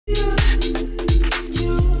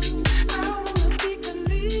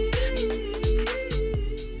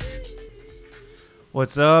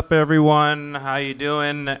What's up, everyone? How you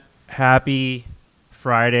doing? Happy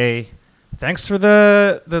Friday. Thanks for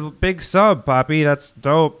the big sub, Poppy. That's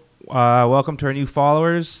dope. Welcome to our new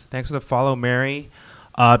followers. Thanks for the follow, Mary.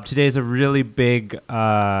 Today's a really big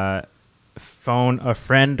phone a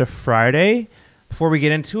friend Friday. Before we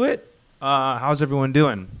get into it, how's everyone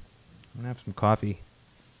doing? I'm gonna have some coffee,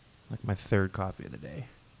 like my third coffee of the day.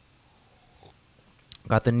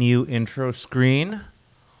 Got the new intro screen.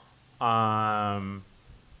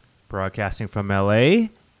 Broadcasting from LA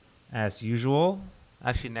as usual.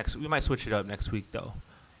 Actually, we might switch it up next week though,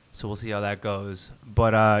 so we'll see how that goes.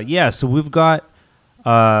 But yeah, so we've got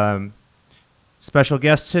special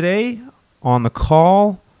guest today on the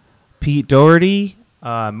call, Pete Doherty,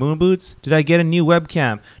 Moon Boots. Did I get a new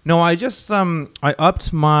webcam? No, I just I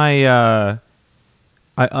upped my I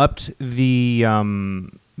upped the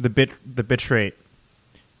bit rate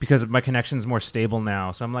because my connection's more stable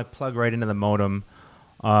now. So I'm like plugged right into the modem.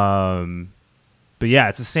 But yeah,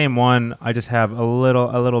 it's the same one. I just have a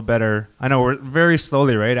little better. I know we're very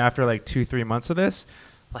slowly, right? After like 2-3 months of this.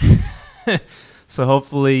 So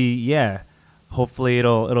hopefully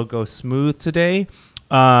it'll go smooth today.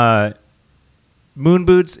 Moon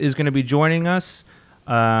Boots is going to be joining us.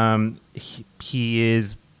 He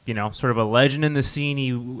is, sort of a legend in the scene.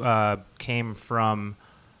 He came from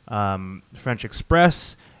French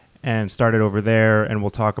Express and started over there, and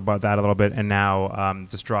we'll talk about that a little bit. And now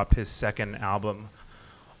just dropped his second album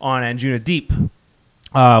on Anjuna Deep.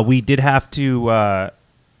 We did have to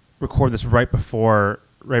record this right before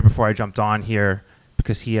I jumped on here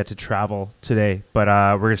because he had to travel today. But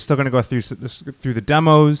we're still going to go through the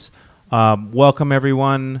demos. Welcome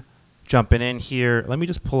everyone jumping in here. Let me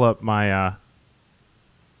just pull up my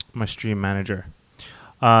my stream manager.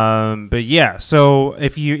 But yeah, so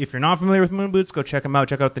if you're not familiar with Moon Boots, go check him out.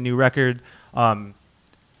 Check out the new record.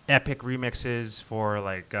 Epic remixes for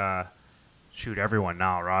like everyone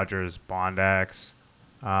now. Rogers, Bond X.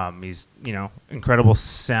 He's incredible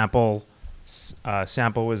sample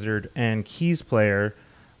wizard and keys player.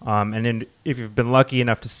 And then if you've been lucky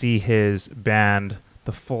enough to see his band,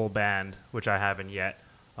 the full band, which I haven't yet,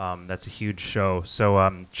 that's a huge show.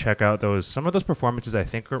 So check out some of those performances. I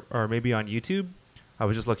think are maybe on YouTube. I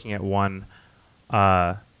was just looking at one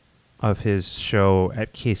of his show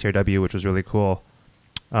at KCRW, which was really cool.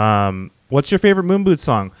 What's your favorite Moon Boots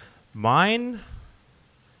song? Mine,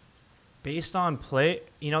 based on play,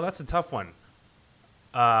 that's a tough one.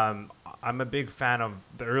 I'm a big fan of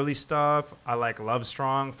the early stuff. I like Love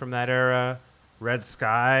Strong from that era. Red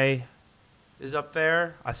Sky is up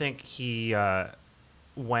there. I think he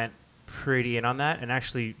went pretty in on that. And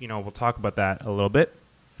actually, we'll talk about that a little bit.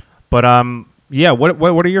 But yeah, what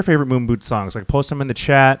are your favorite Moon Boots songs? Like, post them in the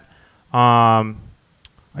chat. I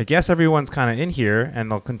guess everyone's kind of in here, and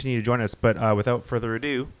they'll continue to join us. But without further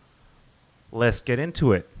ado, let's get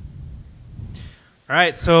into it. All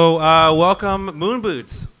right, so welcome Moon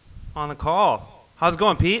Boots on the call. How's it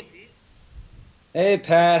going, Pete? Hey,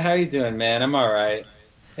 Pat. How you doing, man? I'm all right.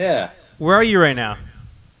 Yeah. Where are you right now?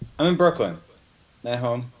 I'm in Brooklyn, at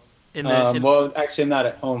home. Well, actually, I'm not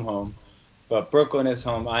at home. But Brooklyn is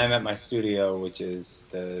home. I am at my studio, which is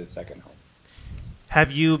the second home.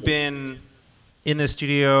 Have you been in the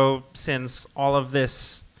studio since all of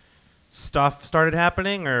this stuff started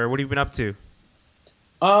happening, or what have you been up to?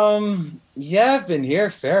 Yeah, I've been here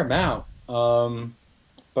a fair amount.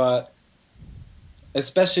 But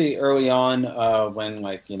especially early on, when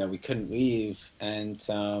we couldn't leave and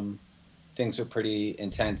things were pretty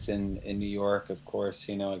intense in New York, of course.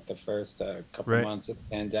 Like the first couple months of the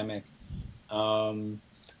pandemic.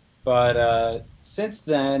 But since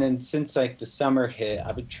then, and since like the summer hit,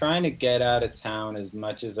 I've been trying to get out of town as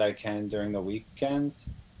much as I can during the weekends.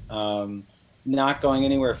 Not going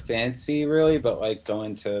anywhere fancy really, but like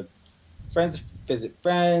going to visit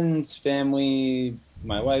friends, family,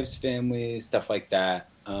 my wife's family, stuff like that.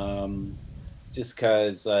 Just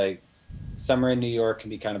cause like summer in New York can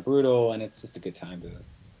be kind of brutal, and it's just a good time to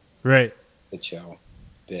chill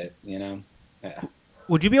a bit, Yeah.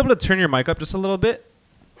 Would you be able to turn your mic up just a little bit?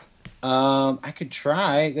 I could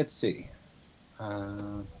try. Let's see.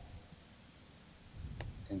 Input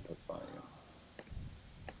volume.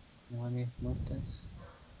 Let me move this.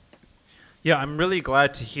 Yeah, I'm really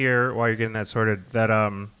glad to hear while you're getting that sorted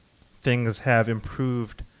that things have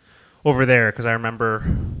improved over there, because I remember,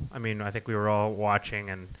 I think we were all watching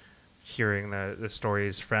and hearing the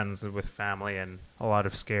stories, friends with family, and a lot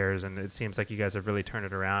of scares, and it seems like you guys have really turned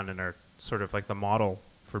it around and are sort of like the model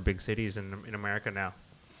for big cities in America now.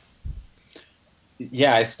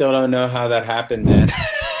 Yeah, I still don't know how that happened, man.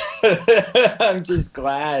 I'm just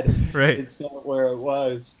glad right. It's not where it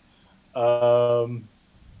was. Um,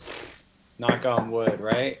 Knock on wood,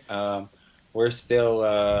 right? We're still,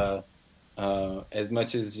 as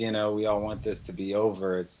much as we all want this to be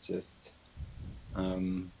over. It's just,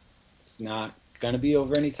 um, it's not gonna be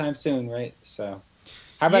over anytime soon, right? So,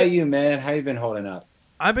 how Yeah, about you, man? How you been holding up?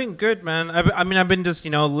 I've been good, man. I mean, I've been just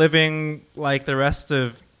living like the rest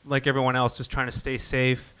of like everyone else, just trying to stay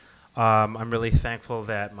safe. I'm really thankful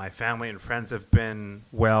that my family and friends have been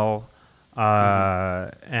well Hmm.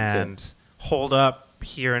 Me too. and hold up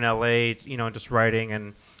here in LA. Just writing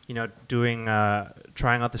and doing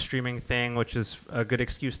trying out the streaming thing, which is a good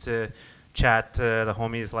excuse to chat to the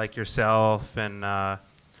homies like yourself and on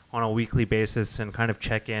a weekly basis and kind of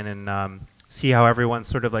check in and see how everyone's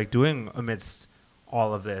sort of like doing amidst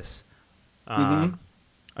all of this. Hmm. Um,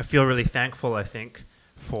 I feel really thankful, I think,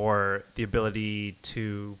 for the ability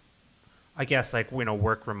to, I guess, like,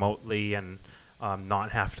 work remotely and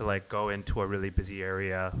not have to, like, go into a really busy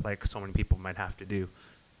area like so many people might have to do,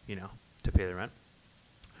 you know, to pay the rent.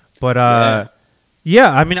 But, Yeah.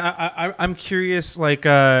 yeah, I mean, I'm curious. Like,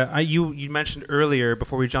 you mentioned earlier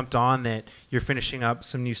before we jumped on that you're finishing up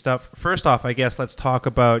some new stuff. First off, I guess let's talk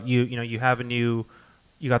about you. You have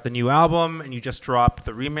you got the new album, and you just dropped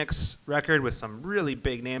the remix record with some really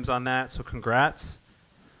big names on that. So congrats.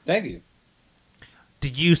 Thank you.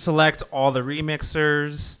 Did you select all the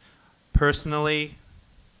remixers personally?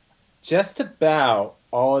 Just about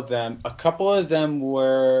all of them. A couple of them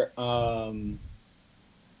were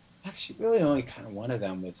actually really only kind of one of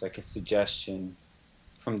them was like a suggestion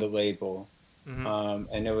from the label. Hmm.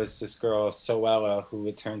 And it was this girl, Soella, who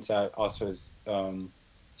it turns out also is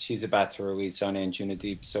she's about to release on Anjuna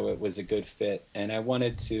Deep, so it was a good fit. And I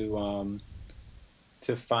wanted to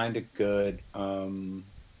find a good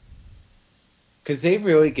because they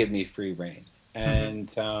really give me free reign. Hmm.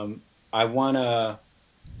 And I wanna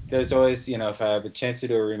there's always, if I have a chance to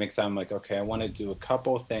do a remix, I'm like, okay, I want to do a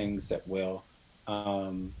couple things that will,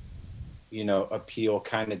 um, appeal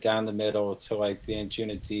kind of down the middle to like the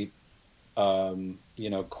Anjuna Deep,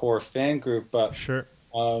 core fan group. But Sure.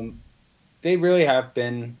 um, they really have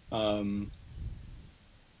been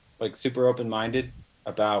like super open minded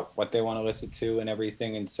about what they want to listen to and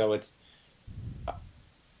everything. And so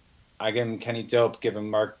I give him Kenny Dope, give him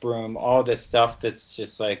Mark Broom, all this stuff that's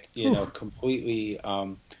just like, Whew. completely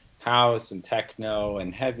house and techno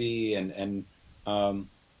and heavy and um,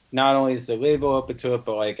 not only is the label open to it,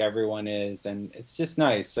 but like everyone is, and it's just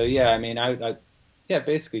nice. So yeah, I mean, I yeah,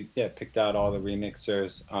 basically yeah, picked out all the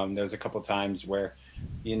remixers. There's a couple times where,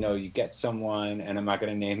 you get someone, and I'm not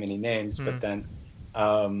going to name any names, but Mm. then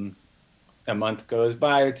um, a month goes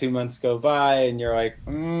by or 2 months go by and you're like,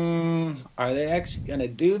 are they actually going to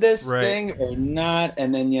do this Right. thing or not?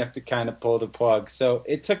 And then you have to kind of pull the plug. So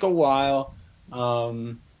it took a while.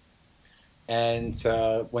 Um, and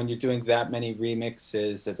when you're doing that many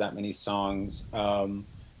remixes of that many songs,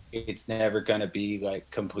 it's never going to be like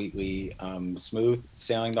completely smooth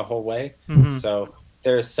sailing the whole way. Hmm. So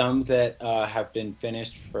there are some that have been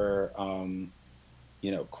finished for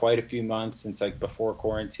quite a few months since like before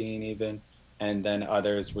quarantine even, and then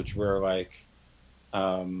others which were like,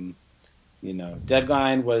 um,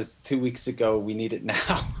 deadline was 2 weeks ago. We need it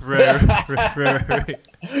now. Right. Right. Right. Right.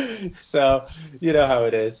 So you know how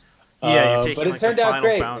it is. Yeah, you're But taking it like the turned out final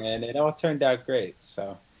great, bounce. man. It all turned out great.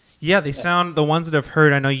 So Yeah, they yeah. sound the ones that I've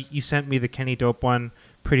heard. I know you sent me the Kenny Dope one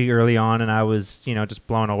pretty early on, and I was just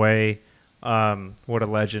blown away. What a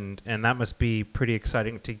legend! And that must be pretty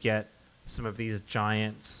exciting to get some of these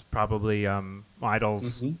giants, probably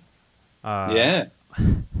idols, Hmm. uh, Yeah.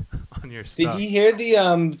 on your Did stuff. you hear the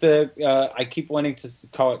I keep wanting to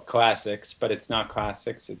call it classics, but it's not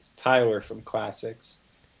classics. It's Tyler from Classics.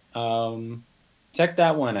 Um, Check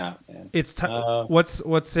that one out, man. It's Uh, what's it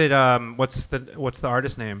what's the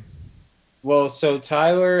artist name? well, so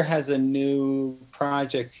Tyler has a new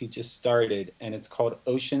project he just started, and it's called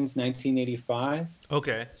Oceans 1985.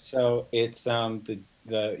 Okay, So it's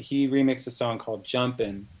the he remixed a song called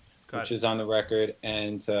Jumpin', got which it. is on the record,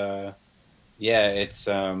 and yeah,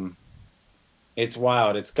 it's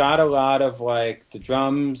wild. It's got a lot of like the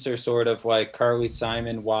drums are sort of like Carly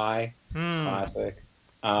Simon Y, Hmm. classic.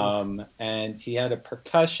 Oof. And he had a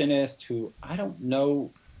percussionist who I don't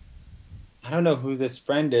know who this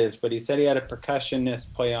friend is, but he said he had a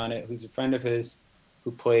percussionist play on it who's a friend of his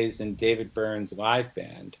who plays in David Byrne's live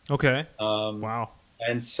band. Okay. Um, Wow.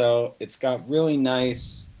 and so it's got really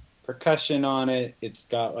nice percussion on it. It's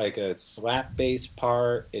got like a slap bass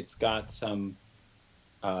part. It's got some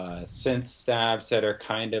synth stabs that are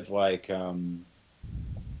kind of like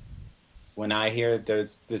when I hear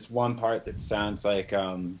there's this one part that sounds like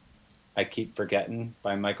I Keep Forgetting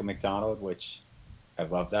by Michael McDonald, which I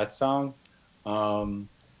love that song. Um,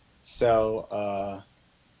 so,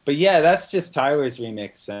 but yeah, that's just Tyler's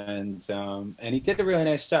remix, and he did a really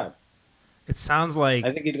nice job. It sounds like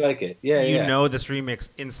I think you'd like it. Yeah, you yeah. know this remix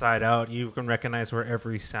inside out. You can recognize where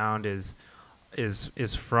every sound is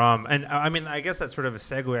from. And I mean, I guess that's sort of a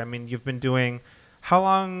segue. I mean, you've been doing. How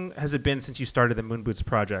long has it been since you started the Moon Boots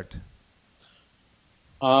project?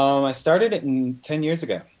 I started it 10 years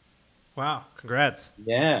ago. Wow, congrats.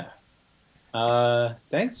 Yeah.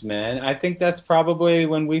 Thanks, man. I think that's probably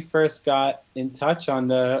when we first got in touch on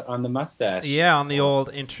the mustache. Yeah, on the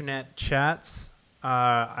old internet chats,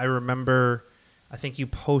 I remember. I think you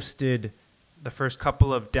posted the first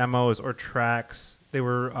couple of demos or tracks. They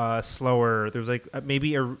were slower. There was like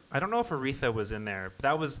maybe I don't know if Aretha was in there. But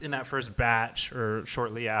that was in that first batch or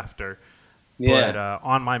shortly after. But Yeah.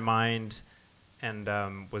 on my mind, and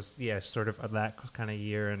was sort of that kind of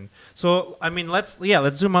year. And so I mean, let's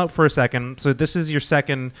zoom out for a second. So this is your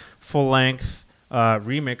second full length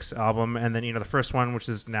remix album, and then the first one, which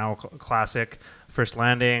is now classic, First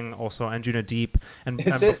Landing, also Anjuna Deep. And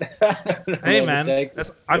Is it? hey man,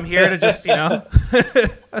 I'm here to just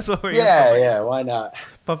that's what we're here Yeah, for. yeah. Why not?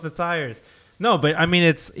 Pump the tires. No, but I mean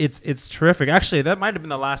it's terrific. Actually, that might have been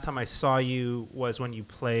the last time I saw you was when you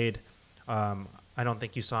played. I don't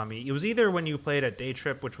think you saw me. It was either when you played at Day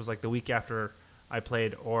Trip, which was like the week after I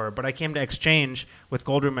played, but I came to Exchange with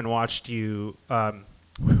Goldroom and watched you.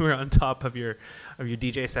 We were on top of your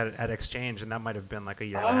DJ set at Exchange, and that might have been like a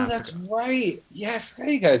year and a Oh, half that's ago. right. Yeah, I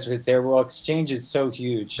forgot you guys were there. Well, Exchange is so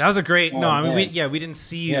huge. That was a great. Oh, No, I mean man. we didn't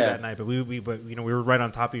see you Yeah. that night, but we were right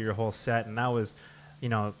on top of your whole set, and that was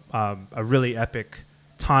a really epic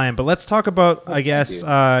time. But let's talk about I Thank guess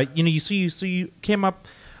you. you came up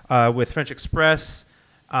with French Express,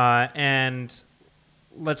 and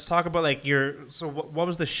let's talk about like what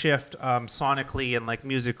was the shift sonically and like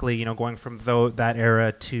musically, going from that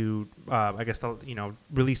era to I guess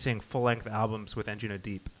releasing full length albums with Anjuna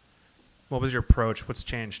Deep. What was your approach? What's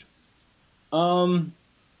changed? Um,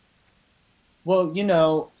 well,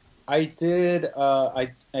 I did.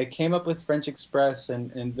 I came up with French Express,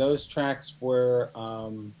 and those tracks were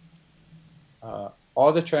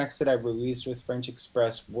all the tracks that I released with French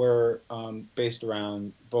Express were based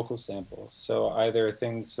around vocal samples. So either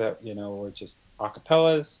things that were just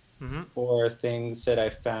acapellas, Mm-hmm. or things that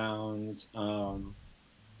I found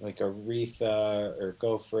like Aretha or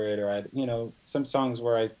Go For It, or some songs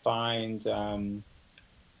where I find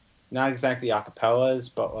not exactly acapellas,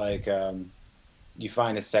 but like you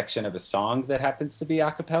find a section of a song that happens to be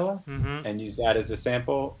acapella Mm-hmm. and use that as a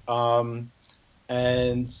sample.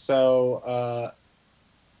 And so,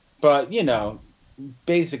 but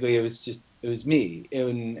basically it was me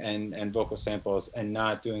and vocal samples, and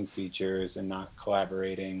not doing features and not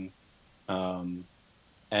collaborating. Um,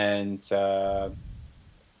 and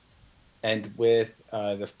with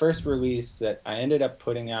the first release that I ended up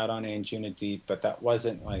putting out on Anjuna Deep, but that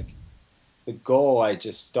wasn't like the goal. I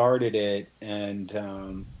just started it, and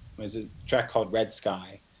it was a track called Red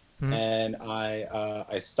Sky, Mm-hmm. and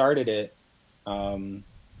I started it um,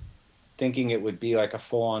 thinking it would be like a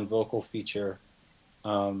full-on vocal feature.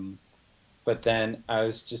 But then I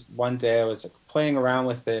was just one day I was like playing around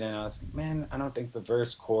with it, and I was like, man, I don't think the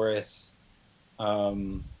verse chorus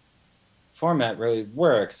um, format really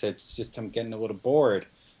works. It's just I'm getting a little bored.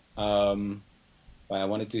 But I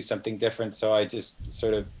want to do something different, so I just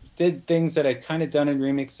sort of did things that I'd kind of done in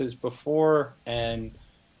remixes before, and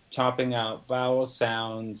chopping out vowel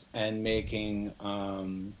sounds and making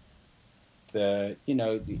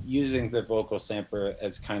using the vocal sampler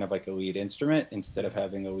as kind of like a lead instrument instead of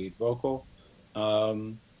having a lead vocal,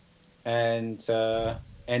 um, and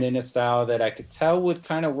in a style that I could tell would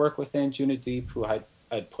kind of work with Anjuna Deep, who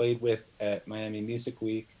I'd played with at Miami Music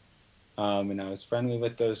Week, and I was friendly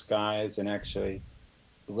with those guys. And actually,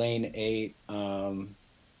 Lane 8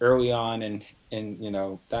 early on in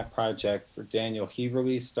that project for Daniel, he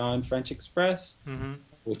released on French Express, Mm-hmm.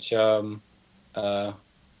 which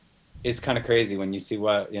is kind of crazy when you see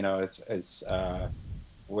what it's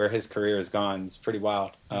where his career has gone. It's pretty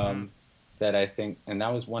wild. Mm-hmm. That I think, and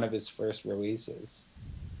that was one of his first releases,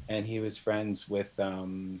 and he was friends with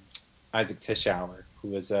Isaac Tischauer, who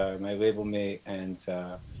was my label mate and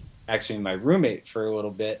actually my roommate for a little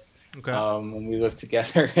bit Okay. when we lived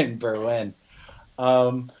together in Berlin.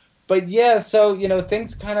 But yeah, so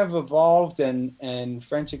things kind of evolved, and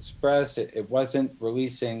French Express, it wasn't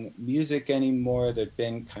releasing music anymore. There'd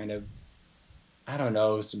been kind of, I don't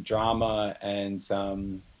know, some drama, and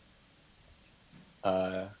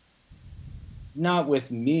not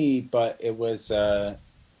with me, but it was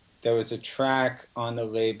there was a track on the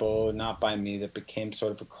label, not by me, that became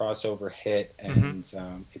sort of a crossover hit, Mm-hmm.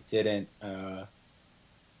 and it didn't.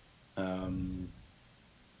 Um,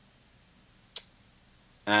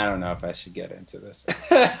 I don't know if I should get into this.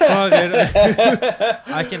 It's all good.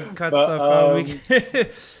 I can cut but stuff out. We can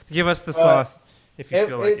give us the but sauce if you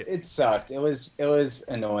feel like it. it sucked. It was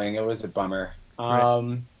annoying. It was a bummer.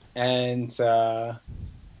 Right. And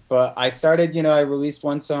but I started. I released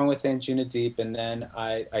one song with Anjuna Deep, and then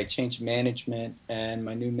I changed management, and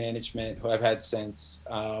my new management, who I've had since,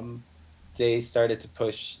 they started to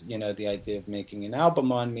push the idea of making an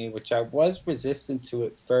album on me, which I was resistant to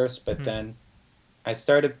at first, but Hmm. then I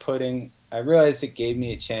realized it gave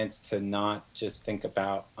me a chance to not just think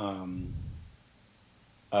about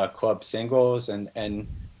club singles and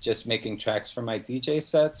just making tracks for my DJ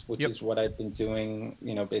sets, which Yep. is what I've been doing,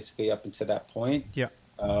 basically up until that point. Yeah.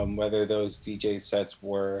 Whether those DJ sets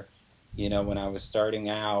were, when I was starting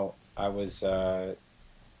out, I was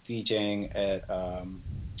DJing at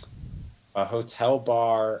a hotel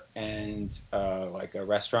bar and like a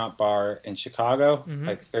restaurant bar in Chicago, Mm-hmm.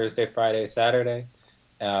 like Thursday, Friday, Saturday,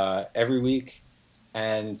 every week,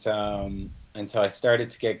 and until I started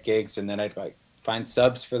to get gigs, and then I'd like find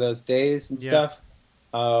subs for those days and Yeah. stuff.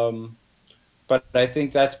 Um, but I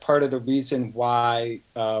think that's part of the reason why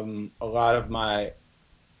a lot of my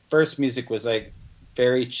first music was like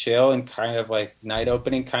very chill and kind of like night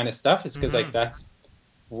opening kind of stuff, is because Mm-hmm. like that's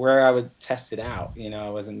where I would test it out. I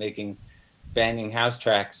wasn't making banging house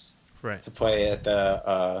tracks Right. to play at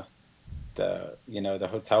the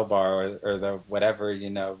hotel bar, or the whatever,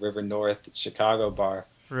 River North Chicago bar.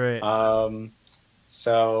 Right. Um,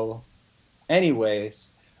 so, anyways,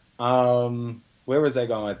 where was I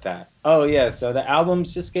going with that? Oh yeah, so the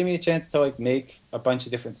albums just gave me a chance to like make a bunch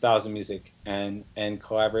of different styles of music and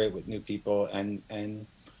collaborate with new people and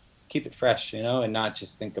keep it fresh, and not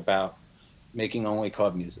just think about making only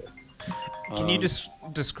club music. Can you Um, just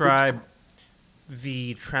describe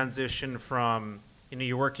the transition from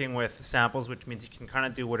you're working with samples, which means you can kind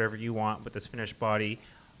of do whatever you want with this finished body.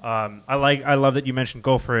 I love that you mentioned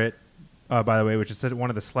 "Go for It," by the way, which is one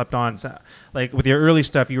of the slept on. Like with your early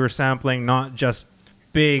stuff, you were sampling not just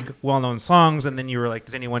big, well known songs, and then you were like,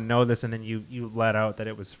 "Does anyone know this?" And then you let out that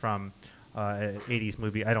it was from an '80s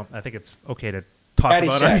movie. I think it's okay to talk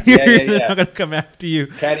about on Caddyshack, here. yeah, yeah, They're yeah. not gonna come after you.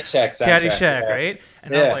 Caddyshack soundtrack, Caddyshack, yeah. right?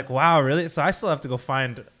 And I was Yeah. like, wow, really? So I still have to go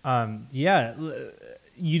find.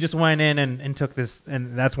 You just went in and took this,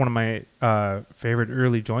 and that's one of my favorite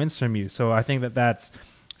early joints from you. So I think that's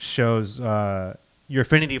shows your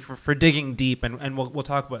affinity for digging deep, and we'll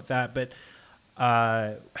talk about that. But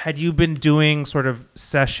had you been doing sort of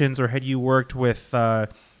sessions, or had you worked with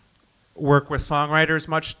songwriters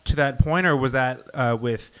much to that point, or was that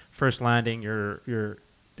with First Landing your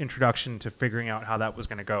introduction to figuring out how that was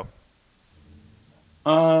going to go?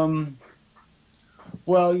 Um,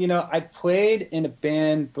 well, I played in a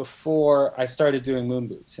band before I started doing Moon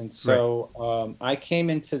Boots, and Right. so I came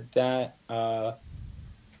into that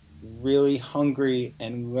really hungry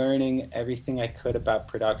and learning everything I could about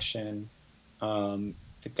production.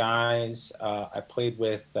 The guys I played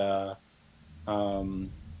with, the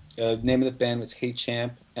name of the band was Hey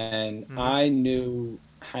Champ, and Mm-hmm. I knew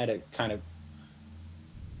how to kind of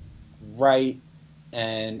write,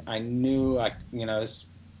 and I knew I was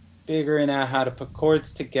figuring out how to put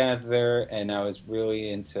chords together, and I was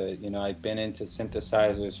really into, I'd been into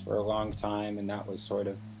synthesizers for a long time, and that was sort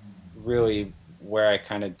of really where I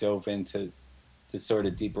kind of dove into the sort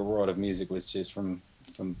of deeper world of music, was just from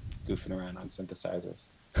goofing around on synthesizers.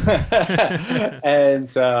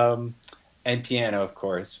 and and piano, of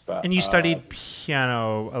course, but And you studied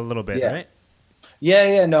piano a little bit, yeah. right?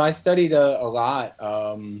 Yeah, no, I studied a lot.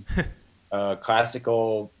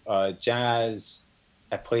 Classical, jazz.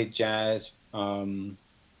 I played jazz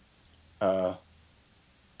uh,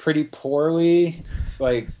 pretty poorly,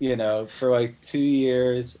 like, for like 2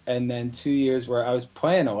 years, and then 2 years where I was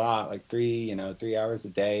playing a lot, like 3 hours a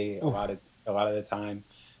day, Ooh. a lot of the time.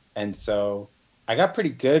 And so I got pretty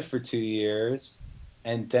good for 2 years.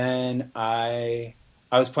 And then I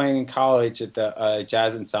was playing in college at the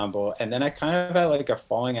jazz ensemble, and then I kind of had like a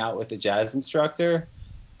falling out with the jazz instructor,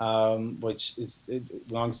 which is,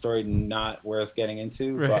 long story, not worth getting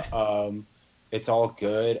into, Right. but it's all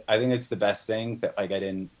good. I think it's the best thing that like I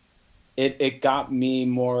didn't. It got me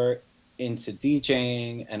more into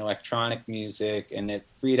DJing and electronic music, and it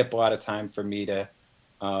freed up a lot of time for me to.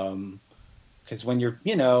 Because when you're,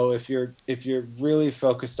 if you're really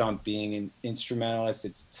focused on being an instrumentalist,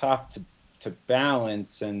 it's tough to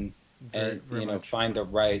balance Very, and very much. find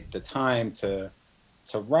the time to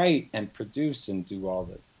write and produce and do all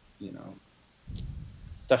the you know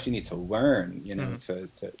stuff you need to learn, Mm-hmm.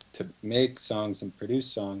 to make songs and produce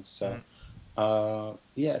songs. So, Mm-hmm.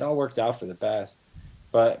 yeah, it all worked out for the best.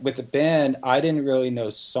 But with the band, I didn't really know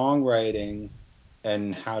songwriting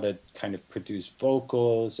and how to kind of produce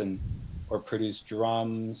vocals and or produce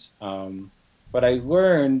drums. But I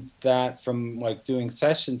learned that from like doing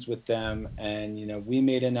sessions with them, and we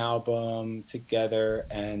made an album together,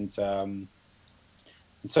 and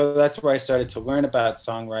so that's where I started to learn about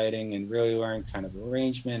songwriting and really learn kind of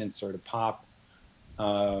arrangement and sort of pop.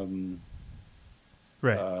 Um,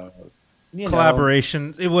 Right. uh, you know,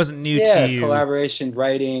 Collaboration. It wasn't new to yeah, you collaboration,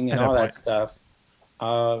 writing, at and that all that point. stuff.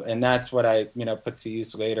 And that's what I, put to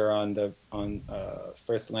use later on the on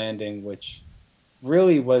First Landing, which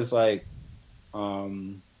really was like,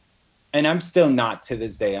 um, and I'm still not to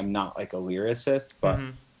this day. I'm not like a lyricist, but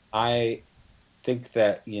Mm-hmm. I think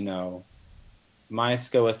that my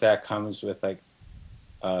skill with that comes with like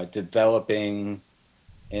developing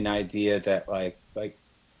an idea that like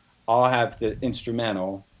I'll have the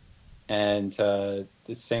instrumental and the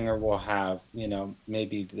singer will have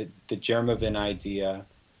maybe the germ of an idea,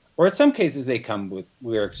 or in some cases they come with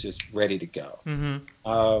lyrics just ready to go. Mm-hmm.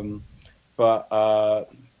 um, but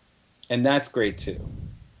and that's great too.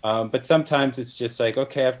 But sometimes it's just like,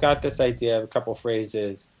 okay, I've got this idea, I have a couple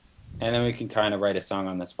phrases, and then we can kind of write a song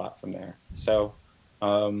on the spot from there. So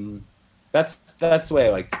um, that's the way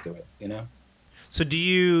I like to do it. So do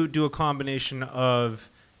you do a combination of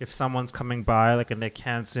if someone's coming by, like a Nick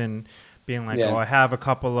Hansen, being like, "Oh, Yeah. I have a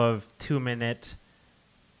couple of 2-minute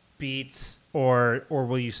beats," or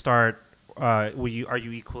will you start? Are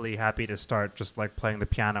you equally happy to start just like playing the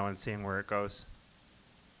piano and seeing where it goes?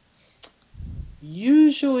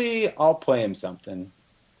 Usually I'll play him something.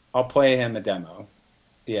 I'll play him a demo.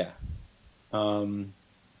 Yeah. Um,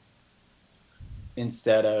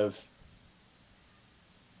 Instead of,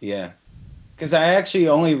 yeah. Because I actually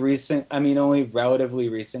only relatively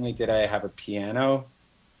recently did I have a piano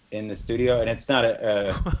in the studio, and it's not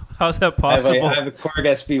How's that I possible? have a Korg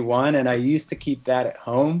SV1, and I used to keep that at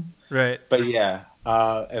home. Right. But yeah,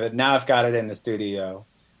 now I've got it in the studio,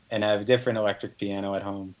 and I have a different electric piano at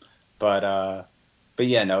home. But but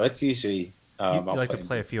yeah, no, it's usually You I'll like to play.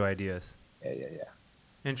 play a few ideas. Yeah, yeah, yeah.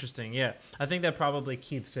 Interesting. Yeah, I think that probably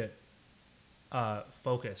keeps it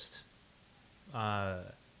focused. Uh,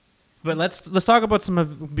 but let's talk about some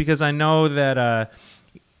of, because I know that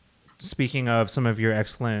speaking of some of your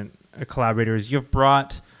excellent collaborators, you've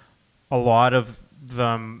brought a lot of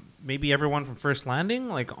them, maybe everyone from First Landing,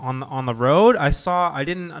 like on the road. I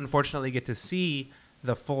didn't unfortunately get to see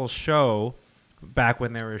the full show back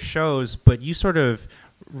when there were shows, but you sort of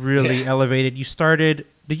really Yeah. elevated. You started.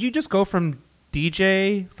 Did you just go from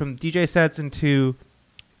DJ sets into,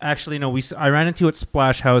 actually no? I ran into you at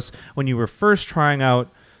Splash House when you were first trying out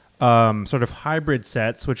sort of hybrid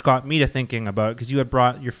sets, which got me to thinking about, because you had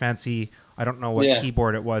brought your fancy, I don't know what Yeah.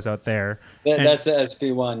 keyboard it was out there, and That's the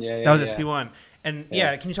SP1. Yeah, that yeah, was yeah, SP1. And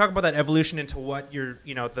yeah. yeah, can you talk about that evolution into what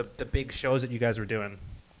the big shows that you guys were doing?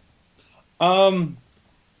 Um,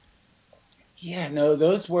 yeah, no,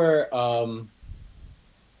 those were.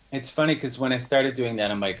 It's funny because when I started doing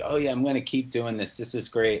that, I'm like, oh yeah, I'm gonna keep doing this. This is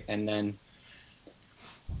great, and then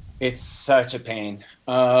it's such a pain.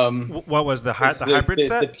 What was Because the hybrid the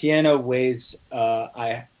set? piano weighs.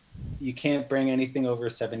 You can't bring anything over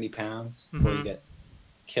 70 pounds, or you Mm-hmm. get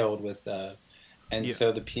killed with. And Yeah.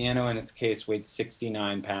 so the piano in its case weighed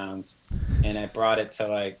 69 pounds, and I brought it to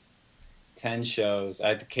like 10 shows. I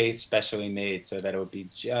had the case specially made so that it would be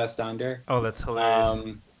just under. Oh, that's hilarious.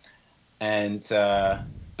 Um, and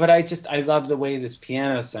but I love the way this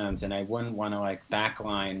piano sounds, and I wouldn't want to like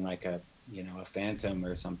backline like a Phantom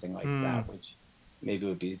or something like Mm. that, which maybe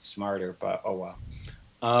would be smarter, but oh well.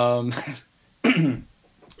 Um,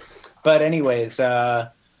 but anyways,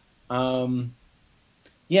 um,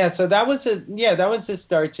 yeah, so that was a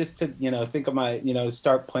start, just to think of my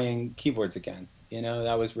start playing keyboards again.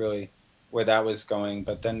 That was really where that was going.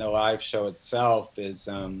 But then the live show itself is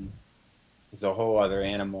a whole other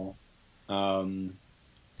animal. Um,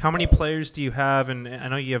 How many uh, players do you have? And I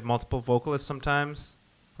know you have multiple vocalists sometimes,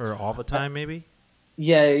 or all the time, maybe.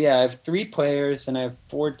 yeah, yeah, I have three players and I have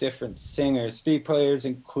four different singers. Three players,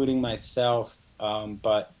 including myself.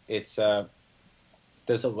 But it's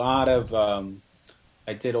there's a lot of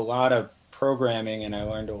I did a lot of programming, and I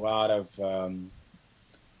learned a lot of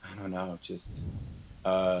I don't know, just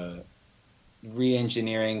uh,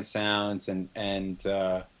 re-engineering sounds and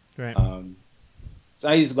Right. um, so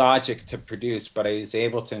I use Logic to produce, but I use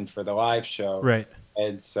Ableton for the live show, Right.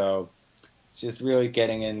 and so just really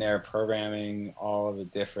getting in there, programming all of the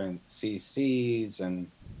different CCs and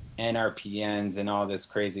NRPNs and all this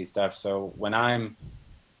crazy stuff. So when I'm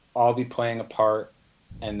I'll be playing a part,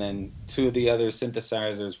 and then two of the other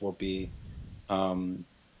synthesizers will be. Um,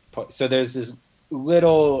 so there's this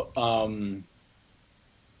little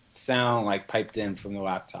sound like piped in from the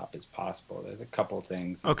laptop as possible. There's a couple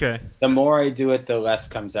things. Okay. The more I do it, the less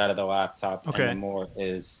comes out of the laptop, and the Okay. more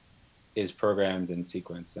is programmed and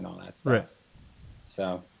sequenced and all that stuff. Right.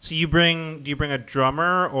 So So do you bring a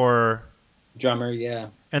drummer or drummer, yeah,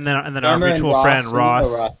 and then our drummer and mutual friend Ross,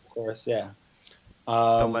 Ross, Ross, of course, yeah.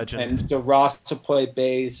 the legend. And so Ross will play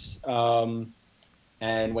bass.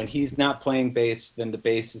 And when he's not playing bass, then the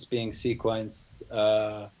bass is being sequenced,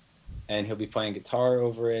 and he'll be playing guitar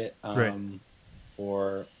over it. Right.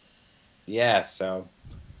 Or, yeah, so,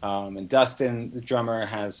 and Dustin, the drummer,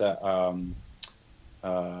 has a,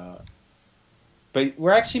 but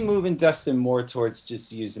we're actually moving Dustin more towards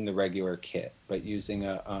just using the regular kit, but using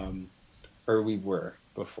or we were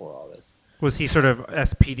before all this. Was he sort of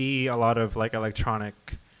SPD, a lot of like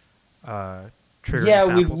electronic triggering Yeah,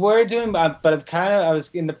 samples? we were doing, but I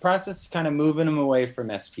was in the process of kind of moving him away from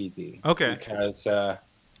SPD. Okay. Because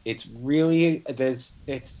it's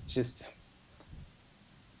just,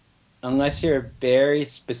 unless you're a very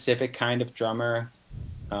specific kind of drummer,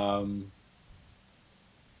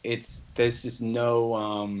 there's just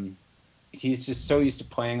no, he's just so used to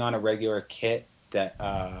playing on a regular kit that,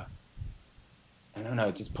 I don't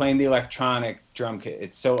know, just playing the electronic drum kit,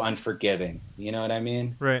 it's so unforgiving. You know what I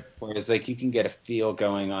mean? Right. Whereas like you can get a feel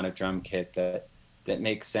going on a drum kit that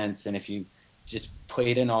makes sense, and if you just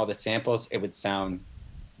played in all the samples, it would sound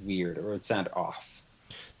weird or it would sound off.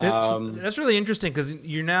 That's really interesting because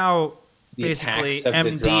you're now basically attacks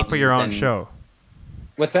of the MD for your own drums show.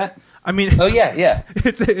 What's that? I mean, Oh yeah.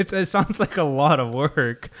 it sounds like a lot of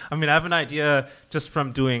work. I mean, I have an idea just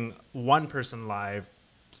from doing one person live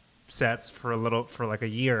sets for like a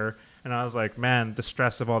year, and I was like, man, the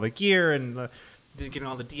stress of all the gear and getting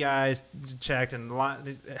all the DIs checked and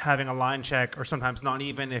having a line check, or sometimes not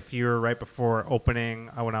even if you're right before opening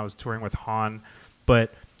when I was touring with Han.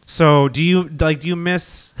 But so do you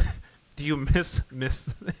miss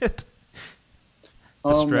it?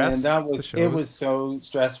 Oh stress, man, it was so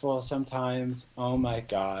stressful sometimes. Oh my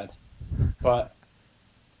god. But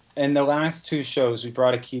in the last two shows we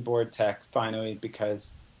brought a keyboard tech finally,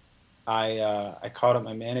 because I called up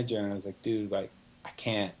my manager and I was like, dude, like I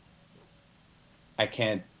can't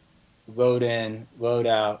load in, load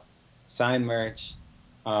out, sign merch,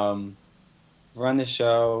 run the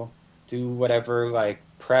show, do whatever, like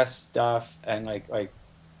press stuff, and like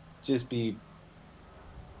just be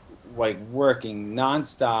like working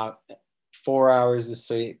nonstop, 4 hours of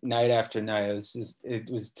sleep night after night. It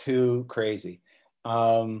was too crazy.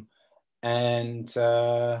 And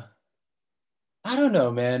I don't know,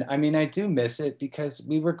 man. I mean, I do miss it because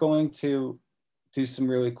we were going to do some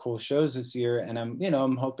really cool shows this year, and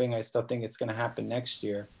I'm hoping, I still think it's going to happen next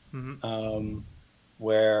year. Mm-hmm.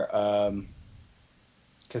 Where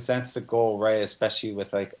because that's the goal, right? Especially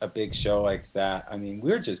with like a big show like that. I mean,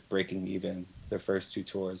 we were just breaking even the first two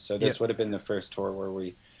tours, so this would have been the first tour where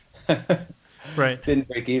we right didn't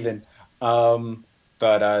break even.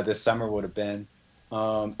 But this summer would have been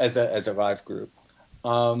as a live group.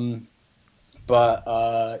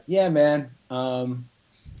 But yeah, man.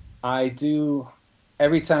 I do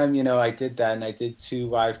every time I did that, and I did 2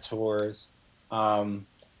 live tours. I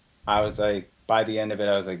was like, by the end of it,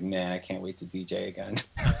 I was like, man, I can't wait to DJ again.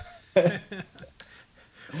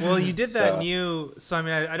 Well, you did that new. So I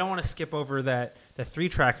mean, I don't want to skip over the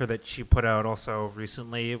 3-tracker that you put out also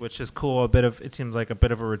recently, which is cool. It seems like a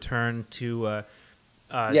bit of a return to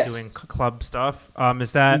yes. doing club stuff.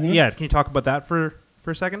 Is that Can you talk about that for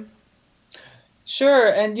a second?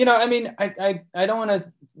 Sure. And I mean, I don't want to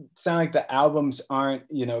sound like the albums aren't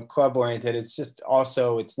club oriented. It's just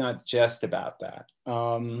also, it's not just about that.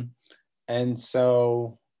 And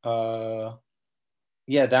so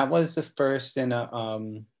yeah, that was the first in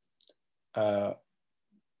a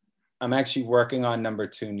I'm actually working on number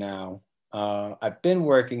 2 now. I've been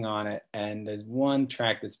working on it, and there's one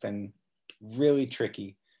track that's been really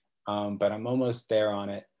tricky, but I'm almost there on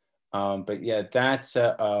it. But yeah, that's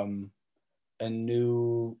a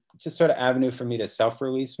new just sort of avenue for me to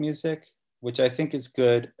self-release music, which I think is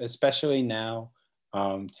good, especially now,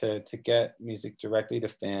 to get music directly to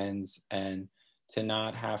fans and to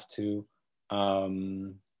not have to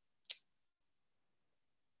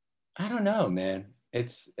I don't know, man.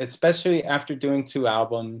 It's especially after doing 2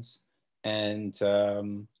 albums, and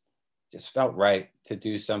just felt right to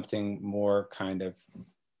do something more kind of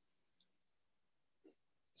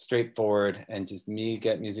straightforward, and just me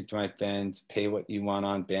get music to my fans, pay what you want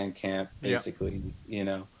on Bandcamp, basically.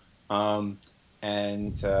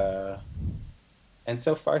 And and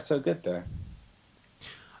so far so good there.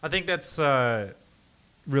 I think that's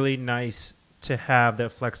really nice to have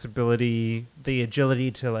that flexibility, the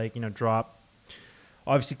agility to like drop.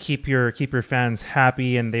 Obviously, keep your fans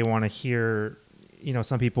happy, and they want to hear.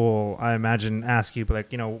 Some people I imagine ask you, but like,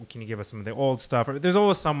 can you give us some of the old stuff? Or there's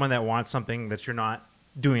always someone that wants something that you're not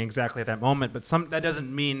doing exactly at that moment. But that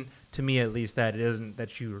doesn't mean, to me at least, that it isn't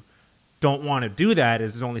that you don't want to do that.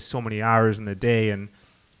 Is there's only so many hours in the day, and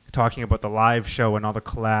talking about the live show and all the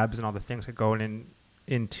collabs and all the things that go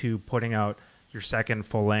into putting out your second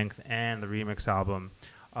full length and the remix album.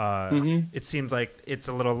 It seems like it's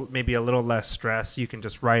maybe a little less stress. You can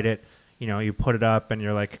just write it, you put it up and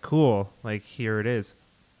you're like, cool, like here it is.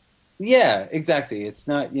 Yeah, exactly. It's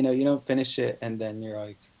not, you don't finish it and then you're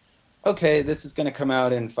like, okay, this is going to come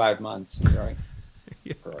out in 5 months. And you're like,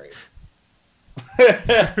 great.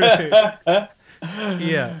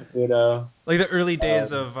 Yeah. Like the early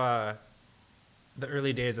days of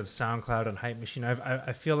SoundCloud and Hype Machine.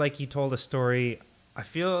 I feel like you told a story. I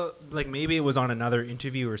feel like maybe it was on another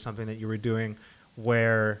interview or something that you were doing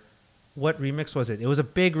where, what remix was it? It was a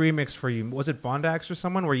big remix for you. Was it Bondax or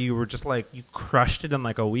someone where you were just like, you crushed it in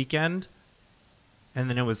like a weekend and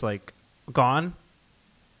then it was like gone?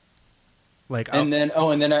 Like, and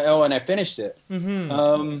I finished it.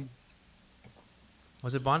 Mm-hmm.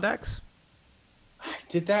 Was it Bondax? I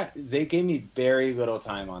did that. They gave me very little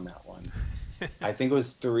time on that one. I think it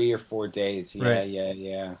was 3 or 4 days. Yeah, right.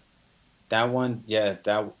 Yeah. That one,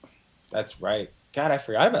 that's right. God, I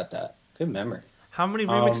forgot about that. Good memory. How many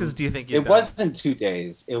remixes do you think you've done? It wasn't 2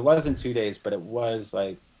 days. It wasn't 2 days, but it was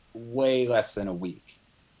like way less than a week.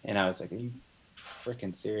 And I was like, are you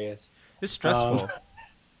freaking serious? It's stressful.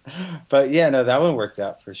 But yeah, no, that one worked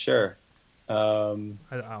out for sure. I'll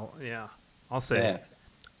say.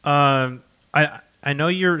 Yeah. I know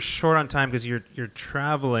you're short on time because you're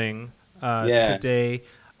traveling today.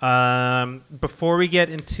 Before we get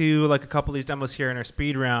into like a couple of these demos here in our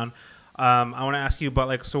speed round, I want to ask you about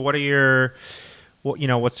like, so what are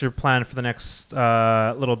what's your plan for the next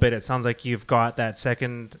little bit? It sounds like you've got that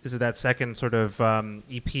second. Is it that second sort of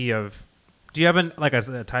EP of? Do you have a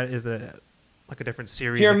different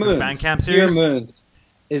series? Pure like Moons. Bandcamp series. Pure Moons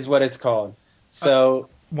is what it's called. So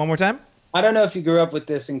one more time. I don't know if you grew up with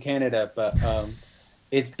this in Canada, but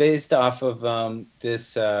it's based off of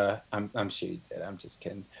this. I'm sure you did. I'm just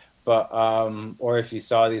kidding. But or if you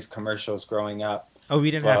saw these commercials growing up. Oh,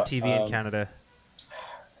 we didn't have TV in Canada.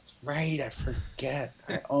 That's right. I forget.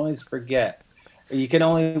 I always forget. You can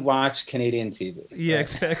only watch Canadian TV. Yeah,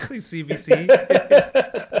 exactly. CBC.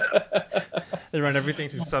 They run everything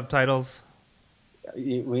through subtitles.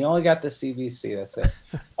 We only got the CBC. That's it.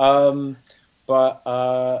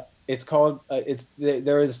 But it's called.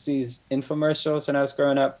 There was these infomercials when I was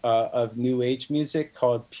growing up of new age music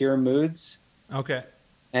called Pure Moods. Okay.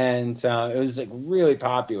 And it was like really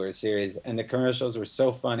popular series, and the commercials were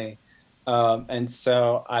so funny. And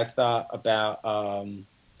so I thought about.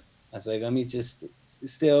 I was like, let me just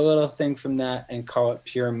steal a little thing from that and call it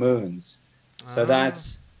Pure Moons. So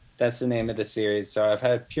that's the name of the series. So I've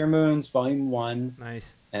had Pure Moons Volume 1.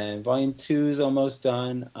 Nice. And Volume 2 is almost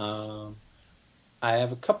done. I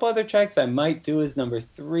have a couple other tracks I might do as number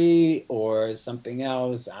 3 or something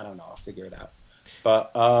else. I don't know. I'll figure it out.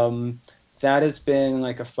 But that has been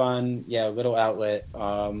like a fun, little outlet.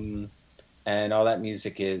 And all that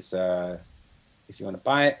music is, if you want to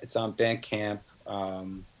buy it, it's on Bandcamp.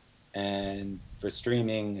 And for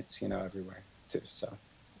streaming, it's, everywhere too. So.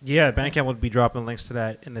 Yeah, Bandcamp will be dropping links to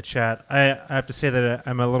that in the chat. I have to say that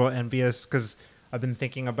I'm a little envious because I've been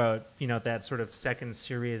thinking about, that sort of second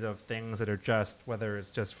series of things that are just, whether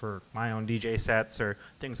it's just for my own DJ sets or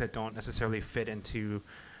things that don't necessarily fit into,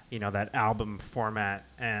 that album format.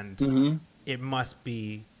 And it must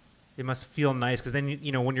feel nice because then,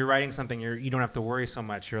 when you're writing something, you don't have to worry so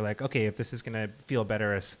much. You're like, okay, if this is going to feel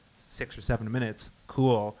better as 6 or 7 minutes,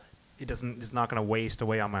 cool. It's not going to waste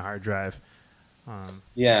away on my hard drive.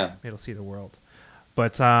 It'll see the world.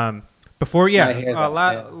 But before,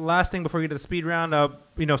 last thing before we get to the speed round,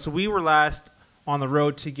 so we were last on the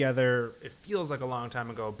road together. It feels like a long time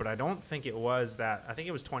ago, but I don't think it was that. I think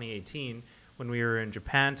it was 2018 when we were in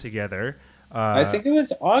Japan together. I think it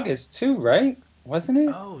was August too, right? Wasn't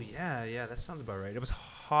it? Oh yeah, that sounds about right. It was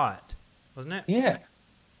hot, wasn't it? Yeah.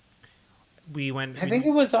 I think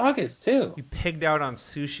it was August too. We pigged out on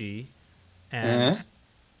sushi, and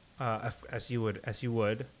as you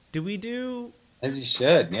would. Did we do? As you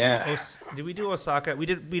should, yeah. Did we do Osaka? We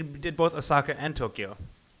did both Osaka and Tokyo.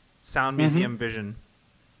 Sound Museum Vision.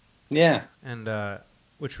 Yeah. And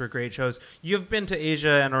which were great shows. You've been to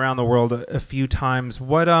Asia and around the world a few times.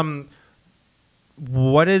 What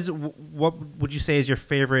what would you say is your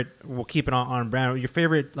favorite? We'll keep it on brand. Your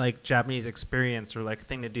favorite like Japanese experience or like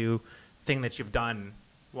thing to do, thing that you've done,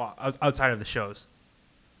 well, outside of the shows.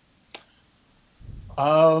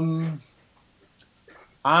 Um,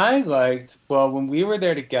 I liked, well, when we were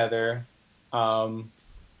there together,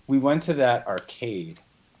 we went to that arcade.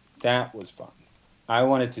 That was fun. I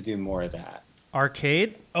wanted to do more of that.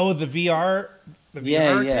 Arcade? Oh, the Yeah, VR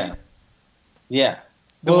yeah, arcade. yeah.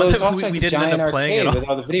 The Well, one it was that also we like a didn't end giant up playing at arcade all. with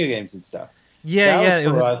all the video games and stuff. Yeah, That yeah, was it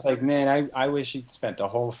cool. was, I was like, man, I wish you'd spent the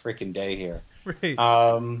whole freaking day here. right.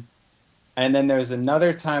 Um, and then there was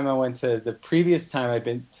another time I went to, the previous time I'd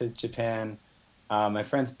been to Japan. My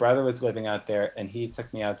friend's brother was living out there, and he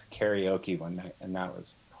took me out to karaoke one night, and that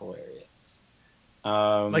was hilarious.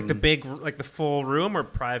 Like the big, like the full room or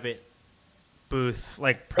private booth,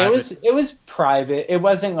 like It private. was private. It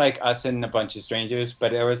wasn't like us and a bunch of strangers,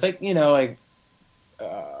 but there was like like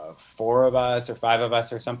four of us or five of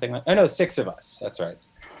us or something like. Oh no, six of us. That's right.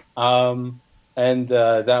 And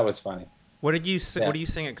that was funny. What did you sing? Yeah. What do you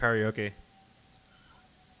sing at karaoke?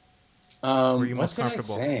 Were you What most did I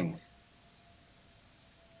comfortable? sing?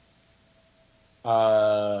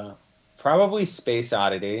 Probably Space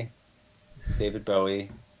Oddity, David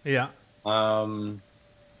Bowie. Yeah. Um,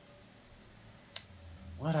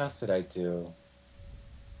 what else did I do?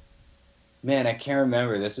 Man, I can't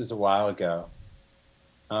remember. This was a while ago.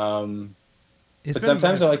 It's But been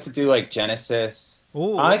sometimes I like to do like Genesis.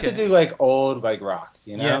 Oh, I like okay. to do like old like rock,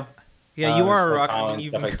 Yeah. Yeah, you are a Phil rock. I mean, Collins,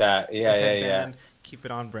 you've stuff been like that. Yeah, yeah, yeah. headband, keep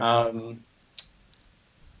it on brand.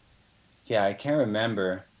 Yeah, I can't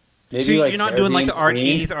remember. So Maybe like you're not doing like the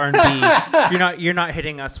Caribbean '80s R&B. You're not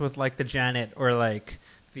hitting us with like the Janet or like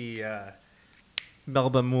the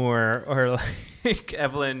Melba Moore or like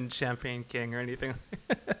Evelyn Champagne King or anything.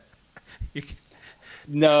 You can-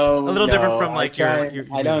 No, A little different no. from, like, your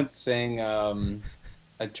I don't sing.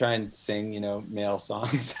 I try and sing, male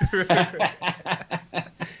songs.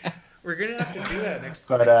 We're gonna have to do that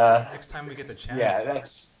But next time we get the chance. yeah,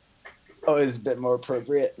 that's always a bit more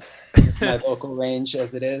appropriate with my vocal range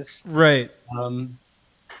as it is. Right. Um,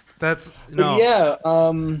 That's but no. yeah,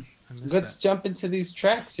 I missed let's that. jump into these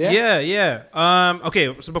tracks. Yeah. Yeah, yeah.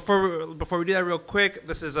 Okay, so before we do that real quick,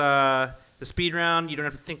 this is the speed round. You don't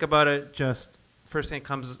have to think about it. Just first thing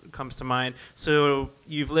comes to mind. So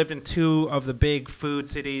you've lived in two of the big food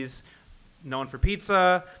cities known for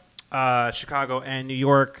pizza, Chicago and New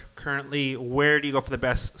York. Currently, where do you go for the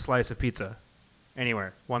best slice of pizza?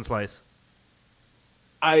 Anywhere, one slice.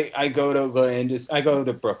 I go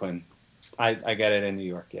to Brooklyn. I get it in New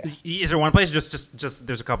York. Yeah. Is there one place? Just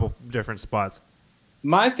there's a couple different spots.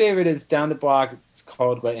 My favorite is down the block. It's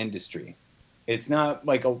called La Industry. It's not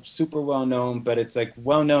like a super well known, but it's like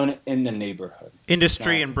well known in the neighborhood.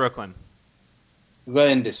 Industry in Brooklyn. La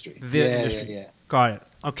Industry. The Industry. Yeah. Got it.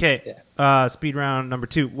 Okay. Speed round number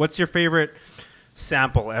 2. What's your favorite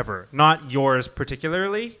sample ever? Not yours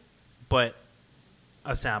particularly, but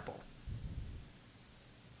a sample.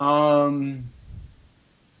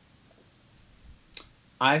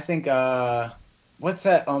 I think what's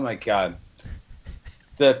that? Oh my god.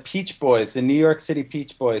 The Peach Boys, the New York City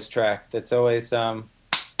Peach Boys track that's always starts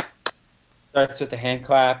with the hand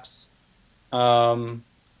claps.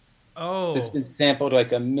 It's been sampled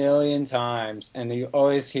like a million times, and you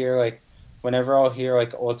always hear like whenever I'll hear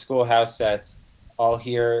like old school house sets, I'll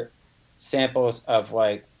hear samples of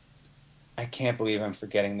like I can't believe I'm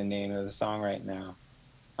forgetting the name of the song right now.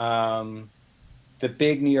 The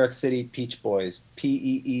big New York City Peach Boys,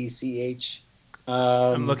 Peech.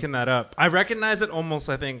 I'm looking that up. I recognize it almost,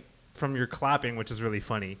 I think, from your clapping, which is really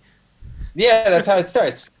funny. Yeah, that's how it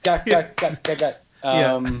starts. Got. Yeah.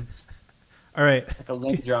 All right. It's like a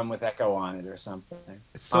lick drum with echo on it or something.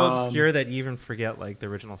 It's so obscure that you even forget like the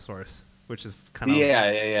original source, which is kind of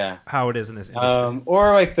yeah. how it is in this industry.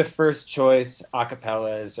 Or like the first choice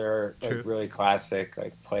acapellas or True. like really classic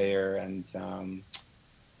like Player and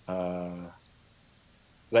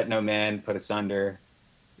Let No Man Put Us Under.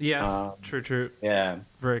 Yes, true. Yeah.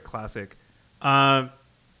 Very classic. All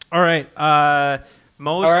right.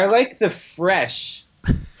 Most. Or I like the fresh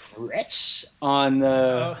on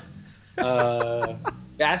the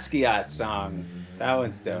Basquiat song. That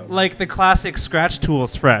one's dope. Like the classic Scratch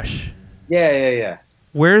Tools Fresh. Yeah.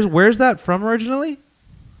 Where's that from originally?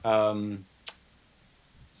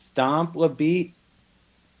 Stomp La Beat.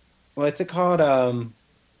 What's it called?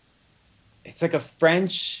 It's like a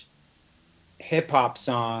French hip hop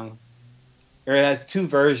song. Or it has two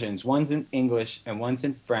versions. One's in English and one's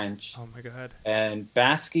in French. Oh my god. And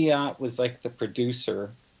Basquiat was like the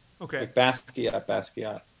producer. Okay. Like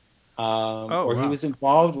Basquiat. Or wow. he was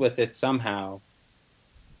involved with it somehow.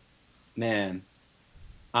 Man,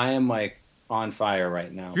 I am like on fire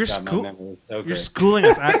right now. You're God, my school. memory is so You're good. schooling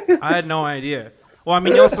us. I had no idea. Well, I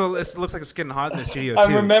mean, you also it looks like it's getting hot in the studio I'm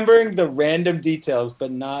too. remembering the random details,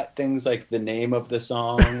 but not things like the name of the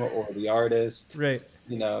song or the artist. Right.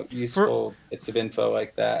 You know, For useful bits of info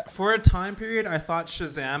like that. for a time period, I thought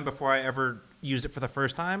Shazam before I ever used it for the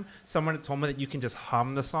first time. Someone had told me that you can just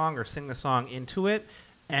hum the song or sing the song into it,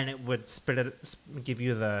 and it would give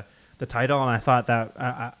you the title. And I thought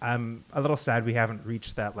that I'm a little sad we haven't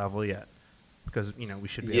reached that level yet, because we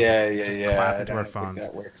should be able to just clap I into our don't think phones.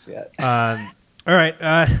 that works yet. All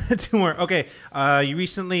right, two more. Okay, you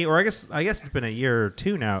recently, or I guess it's been a year or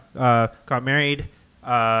two now. Got married.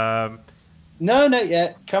 No, not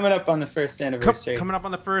yet. Coming up on the first anniversary. Coming up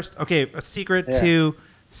on the first. Okay, a secret Yeah.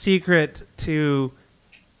 to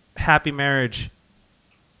happy marriage.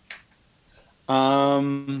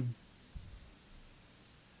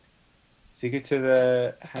 Secret to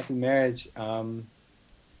the happy marriage.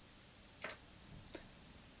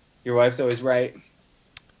 Your wife's always right.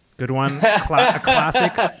 Good one. A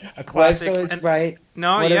classic. A classic. Wife's always And- right.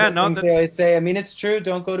 No, One of yeah, the no. things That's they always say. I mean, it's true.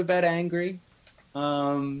 Don't go to bed angry.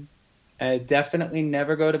 Definitely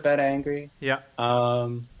never go to bed angry. yeah.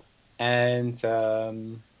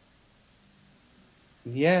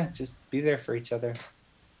 Yeah, just be there for each other.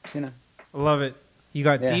 You know. Love it. You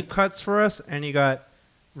got Yeah. deep cuts for us, and you got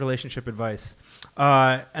relationship advice.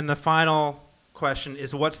 And the final question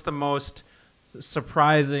is, what's the most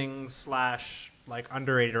surprising / like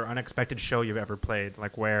underrated or unexpected show you've ever played?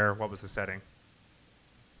 Like where? What was the setting?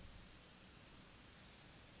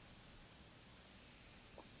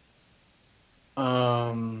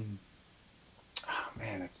 Oh man,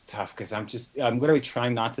 it's tough because I'm going to be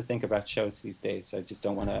trying not to think about shows these days. I just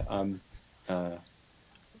don't want to.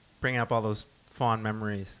 Bringing up all those fond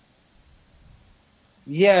memories.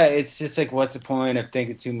 Yeah, it's just like, what's the point of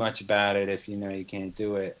thinking too much about it if you know you can't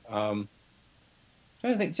do it? Trying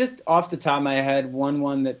to think, just off the top of my head,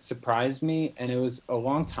 one that surprised me, and it was a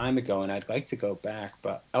long time ago, and I'd like to go back,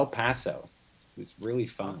 but El Paso was really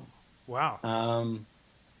fun. Wow.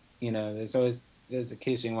 There's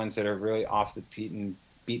occasionally ones that are really off the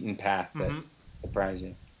beaten path that surprise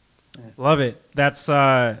you. Love it. That's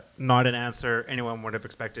not an answer anyone would have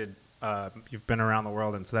expected. You've been around the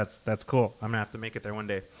world, and so that's cool. I'm gonna have to make it there one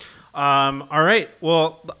day. All right.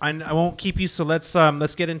 Well, I won't keep you. So let's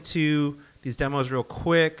get into these demos real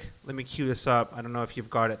quick. Let me cue this up. I don't know if you've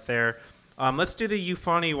got it there. Let's do the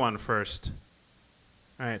Euphony one first.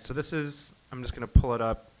 All right. So this is. I'm just gonna pull it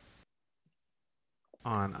up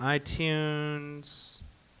on iTunes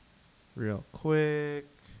real quick.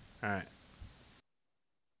 All right.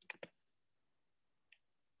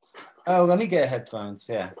 Oh, let me get headphones.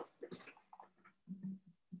 Yeah.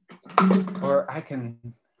 Or I can.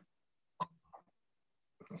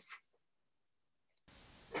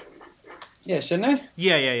 Yeah, shouldn't I?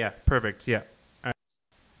 Yeah. Perfect. Yeah. All right.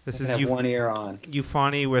 This I is can have one ear on.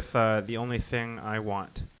 Euphony with The Only Thing I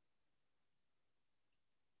Want.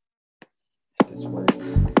 If this works.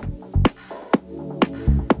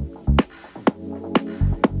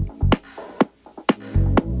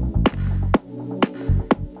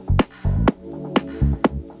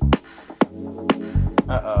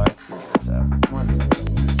 Uh-oh, I screwed this up. One second.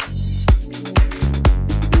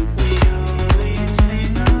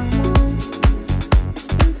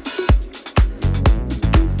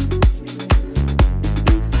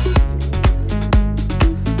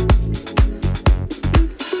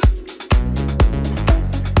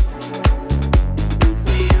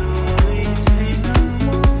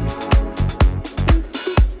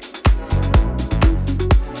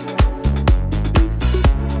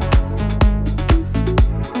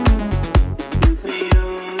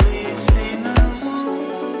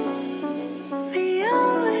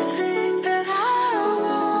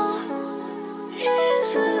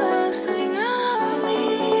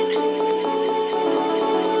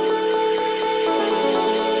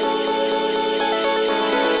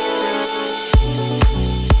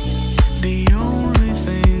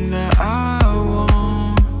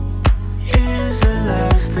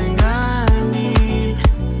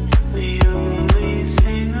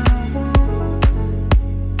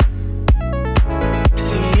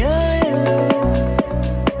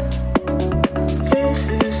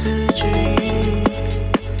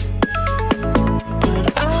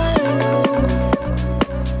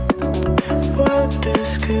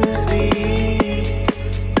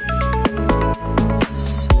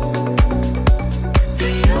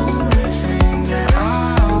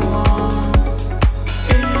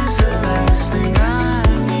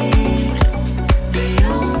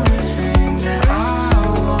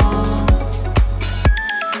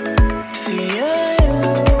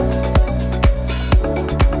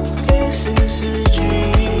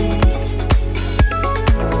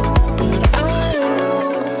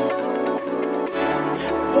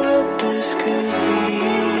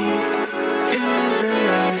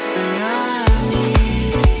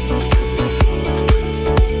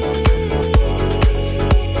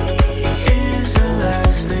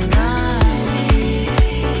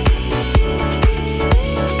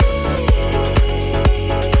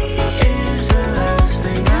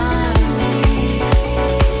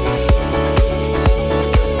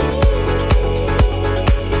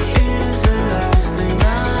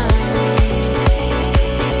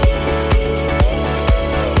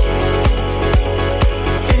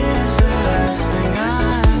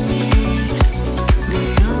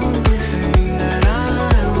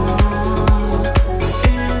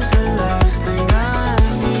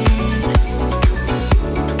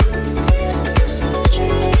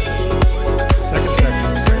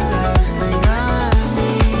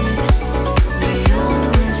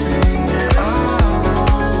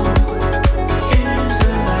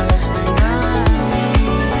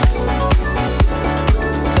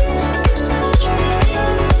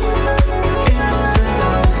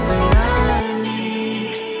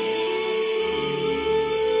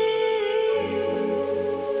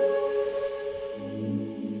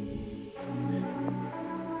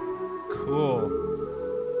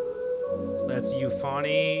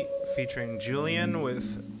 featuring Julian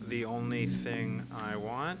with The Only Thing I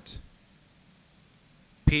Want.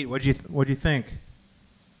 Pete, what'd you think?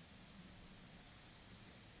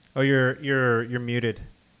 Oh, you're muted.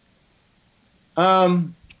 Oh,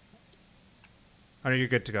 no, you're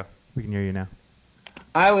good to go. We can hear you now.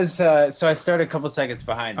 I was so I started a couple seconds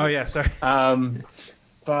behind. Oh yeah, sorry. But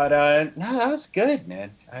no, that was good,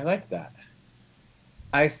 man. I like that.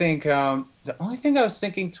 I think the only thing I was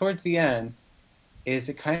thinking towards the end is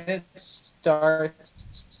it kind of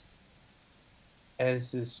starts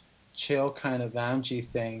as this chill kind of loungy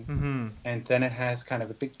thing, and then it has kind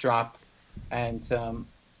of a big drop, and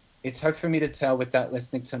it's hard for me to tell without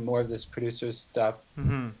listening to more of this producer's stuff.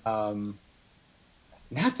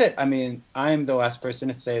 Not that, I mean, I'm the last person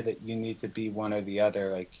to say that you need to be one or the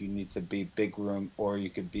other. Like, you need to be big room or you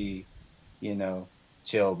could be, you know,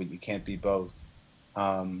 chill, but you can't be both.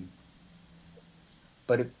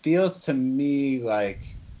 But it feels to me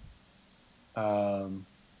like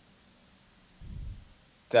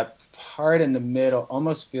that part in the middle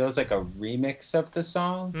almost feels like a remix of the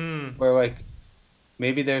song, where like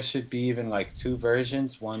maybe there should be even like two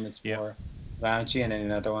versions, one that's more loungy and then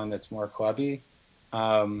another one that's more clubby.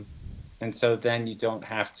 And so then you don't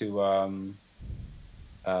have to,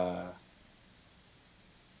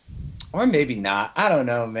 or maybe not, I don't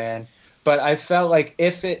know, man. But I felt like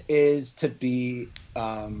if it is to be,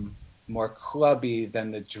 more clubby,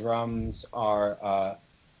 then the drums are,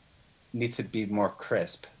 need to be more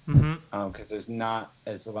crisp. 'Cause there's not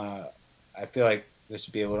as, I feel like there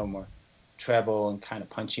should be a little more treble and kind of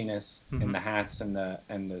punchiness in the hats and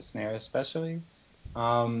the snare especially.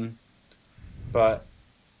 But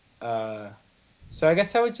so I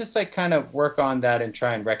guess I would just like kind of work on that and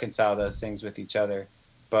try and reconcile those things with each other.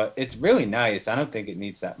 But it's really nice. I don't think it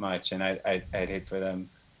needs that much, and I'd hate for them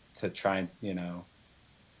to try and, you know,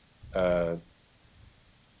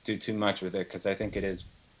 do too much with it, because I think it is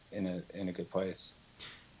in a good place.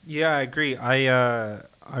 Yeah, I agree. I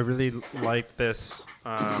really like this,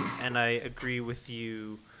 and I agree with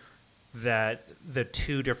you that the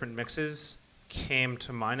two different mixes came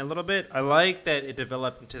to mind a little bit. I like that it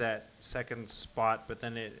developed into that second spot, but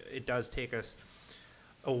then it does take us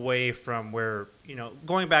away from where, you know,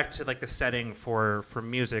 going back to like the setting for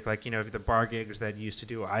music, like, you know, the bar gigs that you used to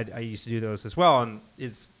do, I used to do those as well, and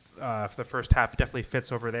it's for the first half, it definitely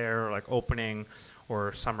fits over there, or like opening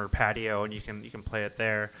or summer patio, and you can play it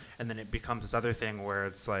there, and then it becomes this other thing where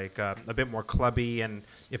it's like a bit more clubby, and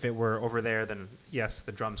if it were over there, then yes,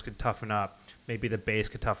 the drums could toughen up, maybe the bass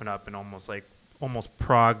could toughen up, and almost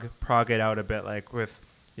prog it out a bit, like with,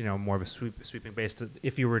 you know, more of a sweeping bass,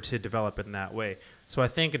 if you were to develop it in that way. So I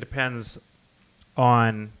think it depends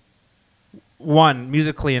on, one,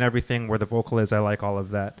 musically and everything, where the vocal is. I like all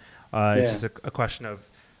of that. It's just a question of,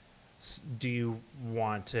 do you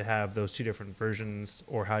want to have those two different versions,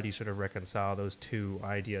 or how do you sort of reconcile those two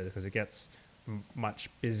ideas? Because it gets much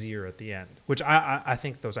busier at the end, which I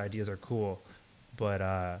think those ideas are cool,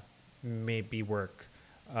 but maybe work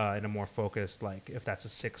in a more focused, like if that's a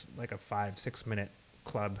 5-6 minute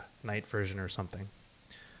club night version or something.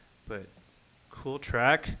 But cool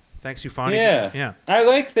track. Thanks, Fone. Yeah. I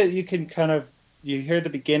like that you can kind of, you hear the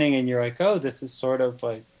beginning and you're like, oh, this is sort of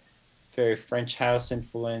like very French house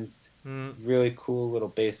influenced, really cool little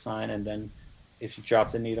bass line. And then if you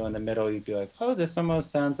drop the needle in the middle, you'd be like, oh, this almost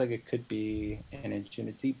sounds like it could be an inch and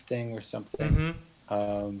a deep thing or something.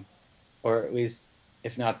 Or at least,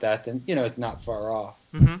 if not that, then, you know, it's not far off.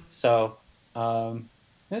 So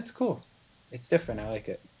that's cool. It's different. I like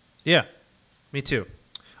it. Yeah, me too.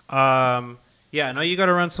 Yeah, I know you got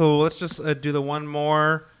to run, so let's just do the one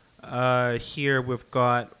more. Here we've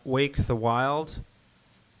got Wake the Wild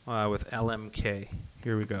with LMK.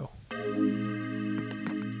 Here we go. What are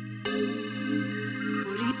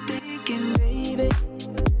you thinking, baby?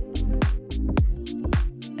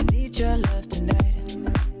 I need your love tonight.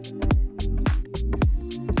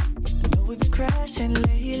 I know we've been crashing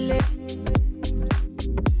lately,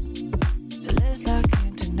 so let's lock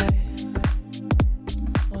in tonight.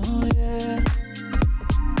 Oh yeah.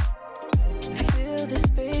 Fill the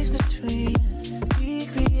space between us,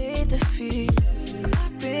 recreate the feel.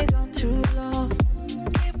 I've been gone too long.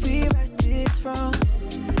 Can't we right this wrong?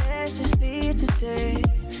 Let's just leave today.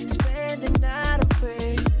 Spend the night.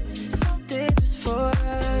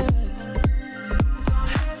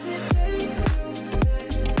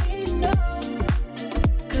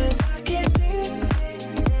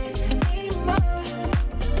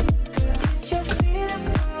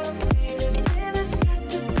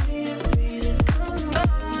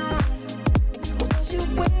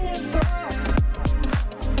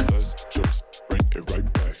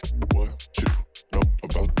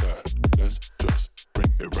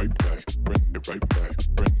 right back, bring it right back,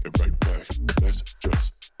 bring it right back. Let's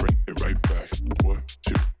just bring it right back. What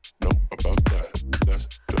you know about that? Let's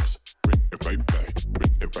just bring it right back,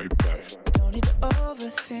 bring it right back. Don't need to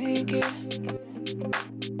overthink it.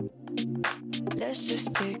 Let's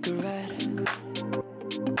just take a ride.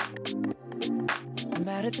 No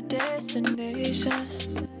matter the destination,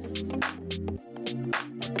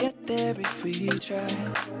 we'll get there if we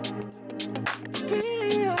try.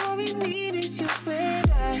 Really, all we need is you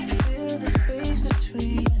and I. Fill the space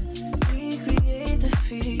between. Recreate the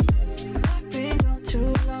feet. I've been gone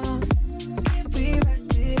too long. Can we right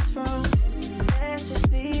this wrong? Let's just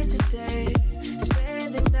leave today.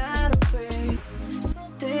 Spend the night away.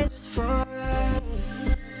 Something just for us.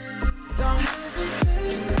 Don't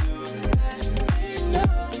hesitate. Let me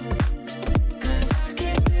know. 'Cause I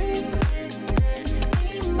can't take it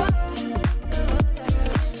anymore.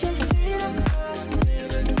 If you feel what I'm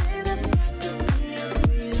feeling, then there's got to be a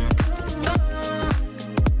reason. Come on.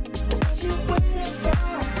 What you waiting for?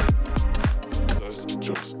 Let's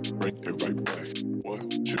just bring it right back. What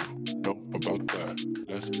you know about that?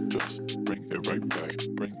 Let's just bring it right back.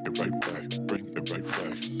 Bring it right back. Bring it right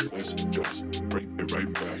back. Let's just bring it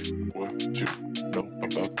right back. What you know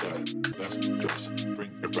about that? Let's just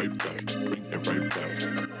bring it right back. Bring it right back.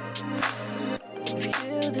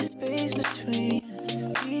 Fill the space between.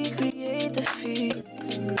 Recreate the feet.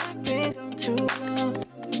 I've been gone too long.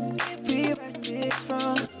 Can't rewrite this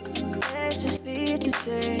wrong. Let's just leave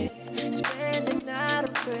today. Spend the night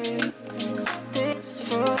away. Something just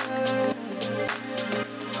for us.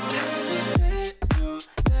 Don't hesitate, you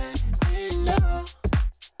let me know.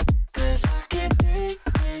 'Cause I can't take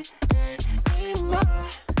it anymore.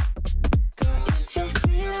 Girl, if you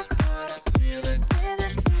feel what I'm feeling, then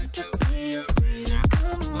there's got to be a reason.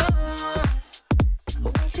 Come on.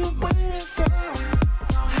 What you waiting for?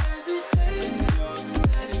 Don't hesitate, you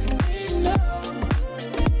let me know.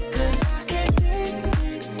 'Cause I can't take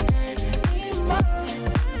it anymore.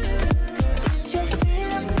 Girl, if you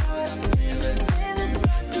feel what I'm feeling, then there's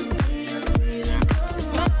got to be a reason.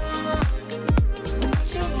 Come on. What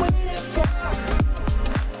you waiting for?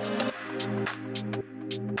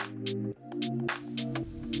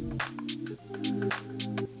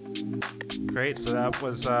 Great. So that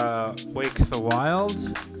was Wake the Wild.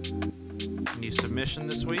 New submission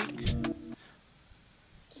this week.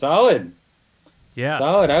 Solid. Yeah.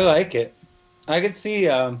 Solid. I like it. I could see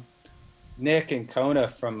Nick and Kona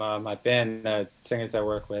from my band, singers I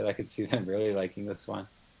work with. I could see them really liking this one.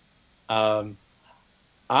 I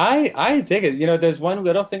dig it. You know, there's one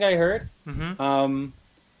little thing I heard, Mm-hmm.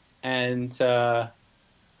 and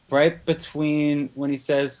right between when he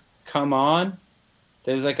says "come on,"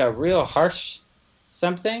 there's like a real harsh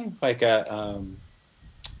something, like a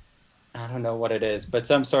I don't know what it is, but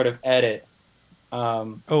some sort of edit.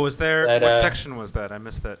 Oh, was there? That, What section was that? I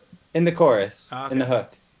missed that. In the chorus, Oh, in the okay.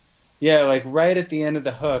 hook. Yeah, like right at the end of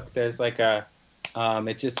the hook, there's like a,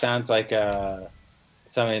 it just sounds like something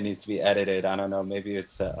that needs to be edited. I don't know, maybe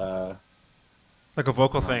it's a Like a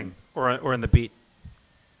vocal thing, or in the beat.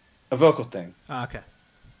 vocal thing. Oh, okay.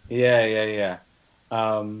 Yeah.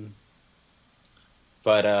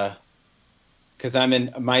 But because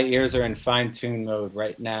my ears are in fine tune mode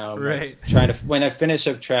right now. I'm, like, Right. trying to, when I finish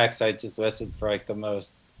up tracks, I just listen for like the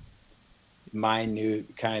most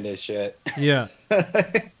minute kind of shit. Yeah.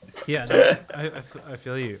 Yeah. No, I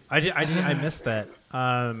feel you. I missed that.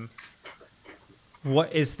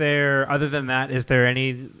 What is there other than that? Is there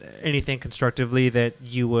anything constructively that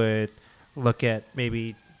you would look at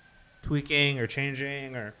maybe tweaking or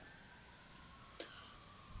changing or?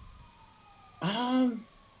 I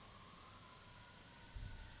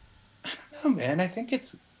don't know, man. I think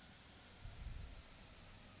it's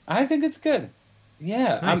good.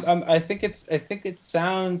 Yeah, Nice. I think it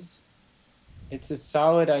sounds. It's a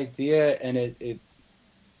solid idea, and it.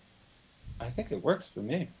 I think it works for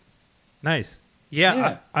me. Nice.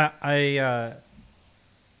 Yeah. Yeah.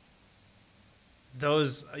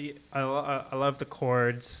 I love the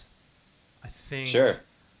chords. I think. Sure.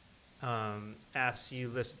 As you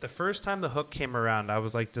listen, the first time the hook came around, I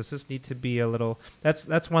was like, "Does this need to be a little?"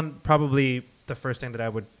 That's one probably the first thing that I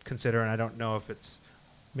would consider, and I don't know if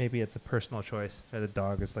maybe it's a personal choice. The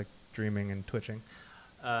dog is like dreaming and twitching.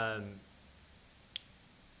 I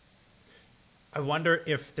wonder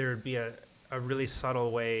if there'd be a really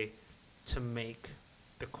subtle way to make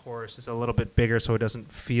the chorus is a little bit bigger so it doesn't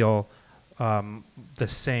feel the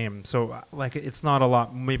same. So like it's not a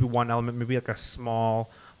lot, maybe one element, maybe like a small,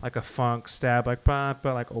 like a funk stab, like but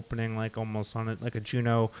like opening like almost on it like a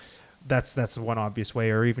Juno. That's one obvious way,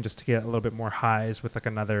 or even just to get a little bit more highs with like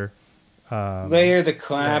another layer the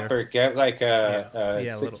clap layer. or get like Yeah, a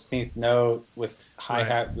yeah, a little. 16th note with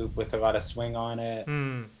hi-hat Right. loop with a lot of swing on it.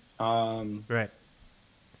 Mm, Um, right.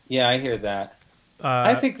 yeah, I hear that.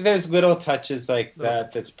 I Uh, think there's little touches like Little that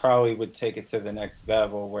touches. that's probably would take it to the next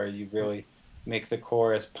level where you really make the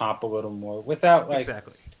chorus pop a little more without like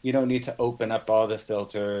exactly. you don't need to open up all the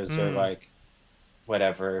filters or Mm. like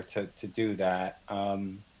whatever to do that.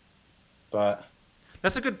 But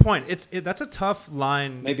That's a good point. That's a tough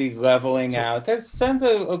line. maybe leveling So- out. There's sends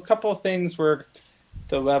a couple things where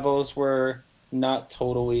the levels were not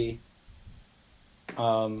totally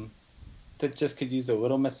that just could use a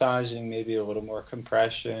little massaging, maybe a little more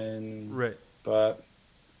compression. Right. But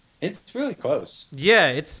it's really close.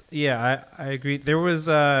 Yeah, I agree. There was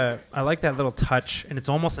I like that little touch, and it's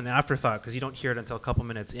almost an afterthought because you don't hear it until a couple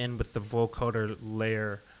minutes in with the vocoder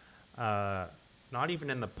layer. Not even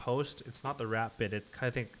in the post. It's not the rap bit. It I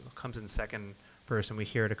think comes in second verse, and we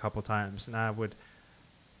hear it a couple times. And I would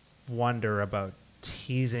wonder about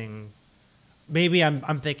teasing. Maybe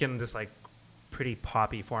I'm thinking this like pretty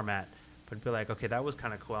poppy format, but be like, okay, that was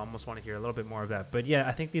kind of cool. I almost want to hear a little bit more of that. But yeah,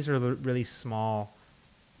 I think these are really small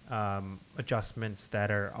adjustments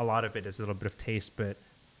that are a lot of it is a little bit of taste, but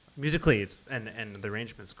musically it's and the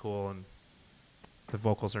arrangement's cool and the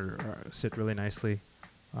vocals are sit really nicely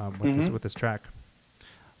with this track.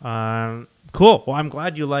 Cool. Well, I'm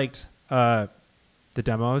glad you liked the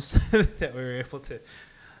demos that we were able to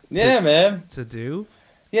Yeah, man. to do.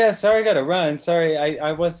 Yeah, sorry I gotta run. Sorry,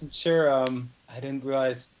 I wasn't sure. I didn't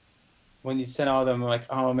realize when you sent all of them. I'm like,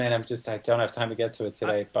 oh man, I don't have time to get to it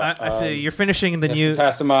today. But I feel you're finishing the you have new. to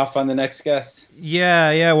pass them off on the next guest.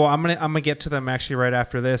 Yeah. Well, I'm gonna get to them actually right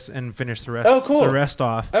after this and finish the rest. Oh, cool. The rest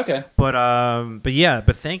off. Okay.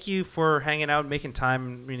 But thank you for hanging out, making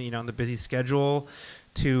time, on the busy schedule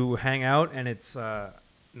to hang out, and it's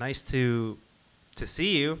nice to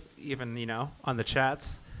see you, even on the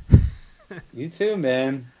chats. You too,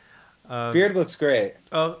 man. Beard looks great.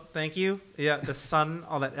 Oh, thank you. Yeah, the sun,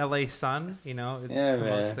 all that LA sun, it Yeah,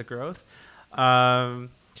 promotes man. the growth.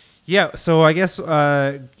 Yeah, so I guess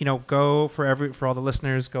go for all the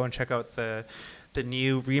listeners, go and check out the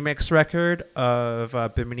new remix record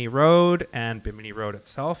of Bimini Road and Bimini Road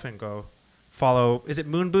itself, and go follow. Is it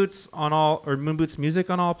Moon Boots on all or Moon Boots Music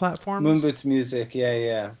on all platforms? Moon Boots Music.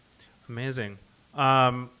 Yeah. Amazing.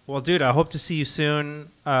 Well, dude, I hope to see you soon.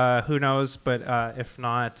 Who knows? But if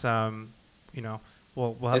not, we'll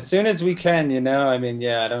have, As soon as we can, I mean,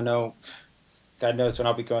 yeah, I don't know. God knows when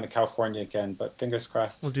I'll be going to California again, but fingers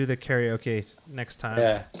crossed. we'll do the karaoke next time.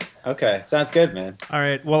 Yeah. Okay. Sounds good, man. All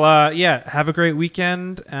right. Well, yeah. Have a great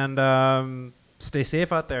weekend and stay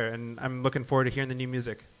safe out there. And I'm looking forward to hearing the new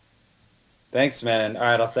music. Thanks, man. All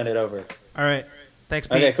right, I'll send it over. All right. Thanks,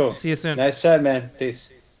 Pete. Okay, cool. See you soon. Nice chat, man.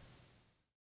 Peace.